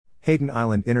Hayden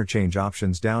Island interchange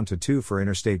options down to 2 for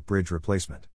interstate bridge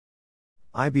replacement.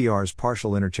 IBR's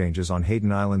partial interchanges on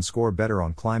Hayden Island score better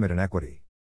on climate and equity.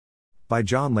 By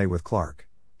John Lay with Clark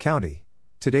County,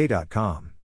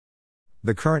 Today.com.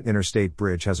 The current interstate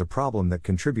bridge has a problem that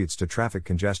contributes to traffic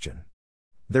congestion.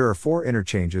 There are 4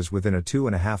 interchanges within a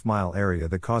 2.5-mile area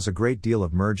that cause a great deal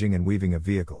of merging and weaving of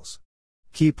vehicles.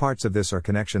 Key parts of this are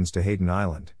connections to Hayden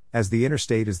Island, as the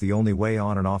interstate is the only way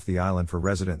on and off the island for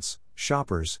residents,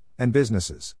 shoppers, and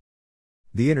businesses.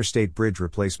 The Interstate Bridge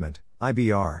Replacement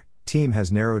 (IBR) team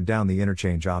has narrowed down the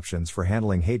interchange options for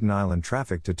handling Hayden Island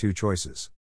traffic to 2 choices.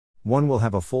 One will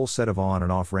have a full set of on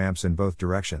and off ramps in both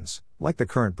directions, like the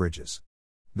current bridges.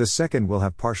 The second will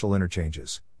have partial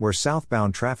interchanges, where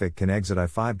southbound traffic can exit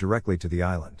I-5 directly to the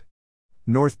island.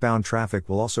 Northbound traffic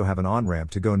will also have an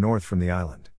on-ramp to go north from the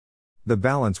island. The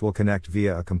balance will connect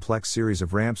via a complex series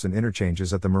of ramps and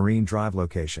interchanges at the Marine Drive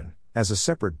location, as a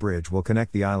separate bridge will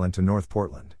connect the island to North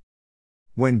Portland.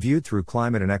 When viewed through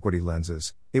climate and equity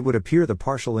lenses, it would appear the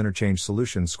partial interchange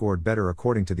solution scored better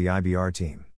according to the IBR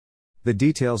team. The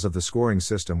details of the scoring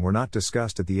system were not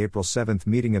discussed at the April 7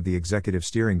 meeting of the Executive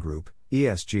Steering Group,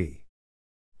 ESG.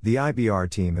 The IBR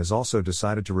team has also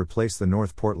decided to replace the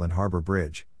North Portland Harbor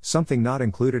Bridge, something not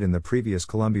included in the previous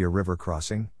Columbia River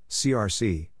Crossing,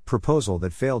 CRC, proposal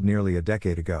that failed nearly a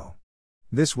decade ago.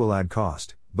 This will add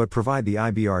cost, but provide the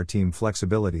IBR team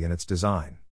flexibility in its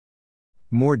design.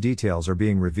 More details are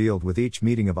being revealed with each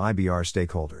meeting of IBR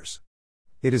stakeholders.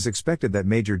 It is expected that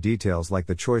major details like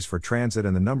the choice for transit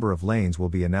and the number of lanes will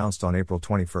be announced on April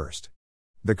 21.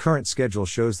 The current schedule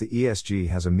shows the ESG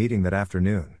has a meeting that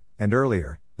afternoon, and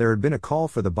earlier, there had been a call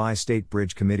for the Bi-State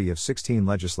Bridge Committee of 16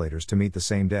 legislators to meet the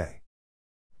same day.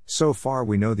 So far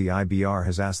we know the IBR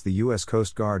has asked the U.S.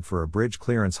 Coast Guard for a bridge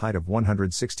clearance height of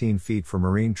 116 feet for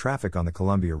marine traffic on the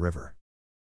Columbia River.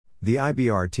 The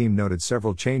IBR team noted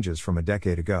several changes from a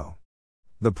decade ago.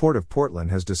 The Port of Portland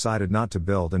has decided not to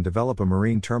build and develop a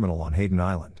marine terminal on Hayden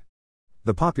Island.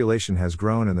 The population has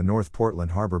grown and the North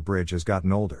Portland Harbor Bridge has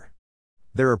gotten older.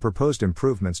 There are proposed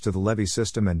improvements to the levee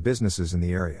system and businesses in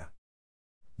the area.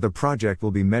 The project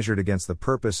will be measured against the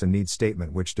purpose and need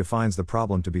statement which defines the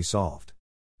problem to be solved.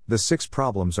 The 6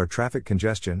 problems are traffic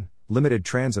congestion, limited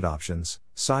transit options,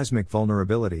 seismic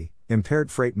vulnerability,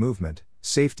 impaired freight movement,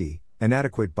 safety,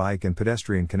 inadequate bike and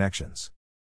pedestrian connections.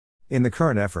 In the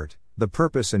current effort, the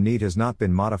purpose and need has not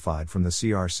been modified from the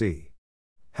CRC.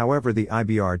 However, the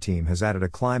IBR team has added a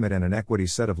climate and an equity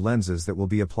set of lenses that will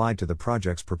be applied to the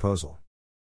project's proposal.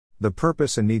 The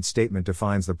purpose and need statement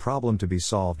defines the problem to be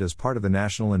solved as part of the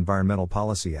National Environmental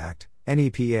Policy Act,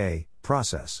 NEPA,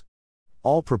 process.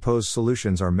 All proposed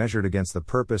solutions are measured against the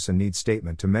purpose and need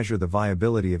statement to measure the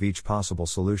viability of each possible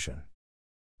solution.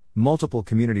 Multiple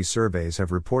community surveys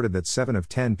have reported that 7 of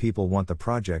 10 people want the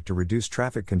project to reduce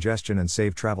traffic congestion and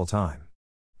save travel time.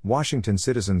 Washington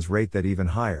citizens rate that even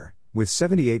higher, with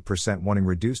 78% wanting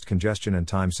reduced congestion and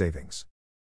time savings.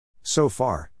 So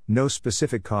far, no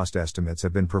specific cost estimates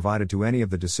have been provided to any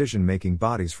of the decision-making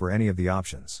bodies for any of the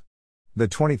options. The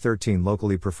 2013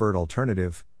 Locally Preferred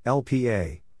Alternative,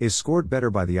 LPA, is scored better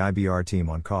by the IBR team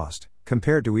on cost,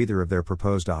 compared to either of their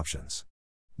proposed options.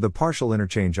 The partial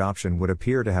interchange option would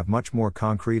appear to have much more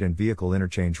concrete and vehicle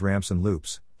interchange ramps and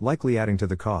loops, likely adding to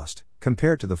the cost,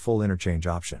 compared to the full interchange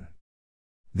option.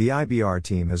 The IBR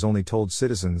team has only told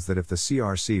citizens that if the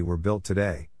CRC were built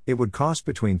today, it would cost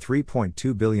between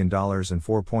 $3.2 billion and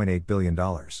 $4.8 billion.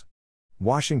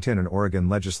 Washington and Oregon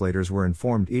legislators were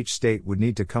informed each state would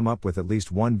need to come up with at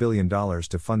least $1 billion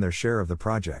to fund their share of the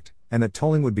project, and that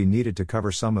tolling would be needed to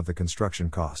cover some of the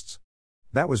construction costs.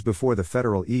 That was before the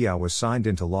federal EIA was signed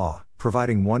into law,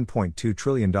 providing $1.2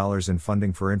 trillion in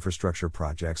funding for infrastructure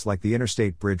projects like the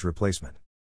Interstate Bridge Replacement.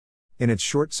 In its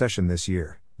short session this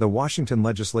year, the Washington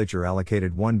legislature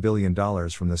allocated $1 billion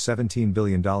from the $17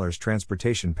 billion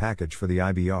transportation package for the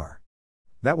IBR.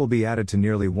 That will be added to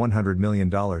nearly $100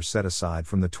 million set aside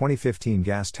from the 2015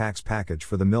 gas tax package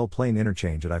for the Mill Plain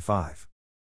interchange at I-5.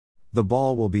 The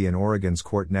ball will be in Oregon's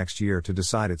court next year to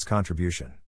decide its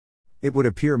contribution. It would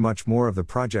appear much more of the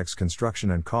project's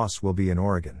construction and costs will be in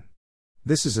Oregon.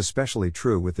 This is especially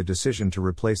true with the decision to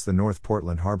replace the North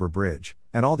Portland Harbor Bridge,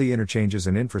 and all the interchanges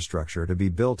and infrastructure to be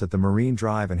built at the Marine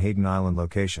Drive and Hayden Island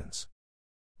locations.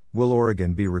 Will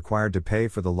Oregon be required to pay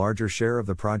for the larger share of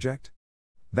the project?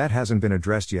 That hasn't been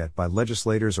addressed yet by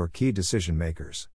legislators or key decision makers.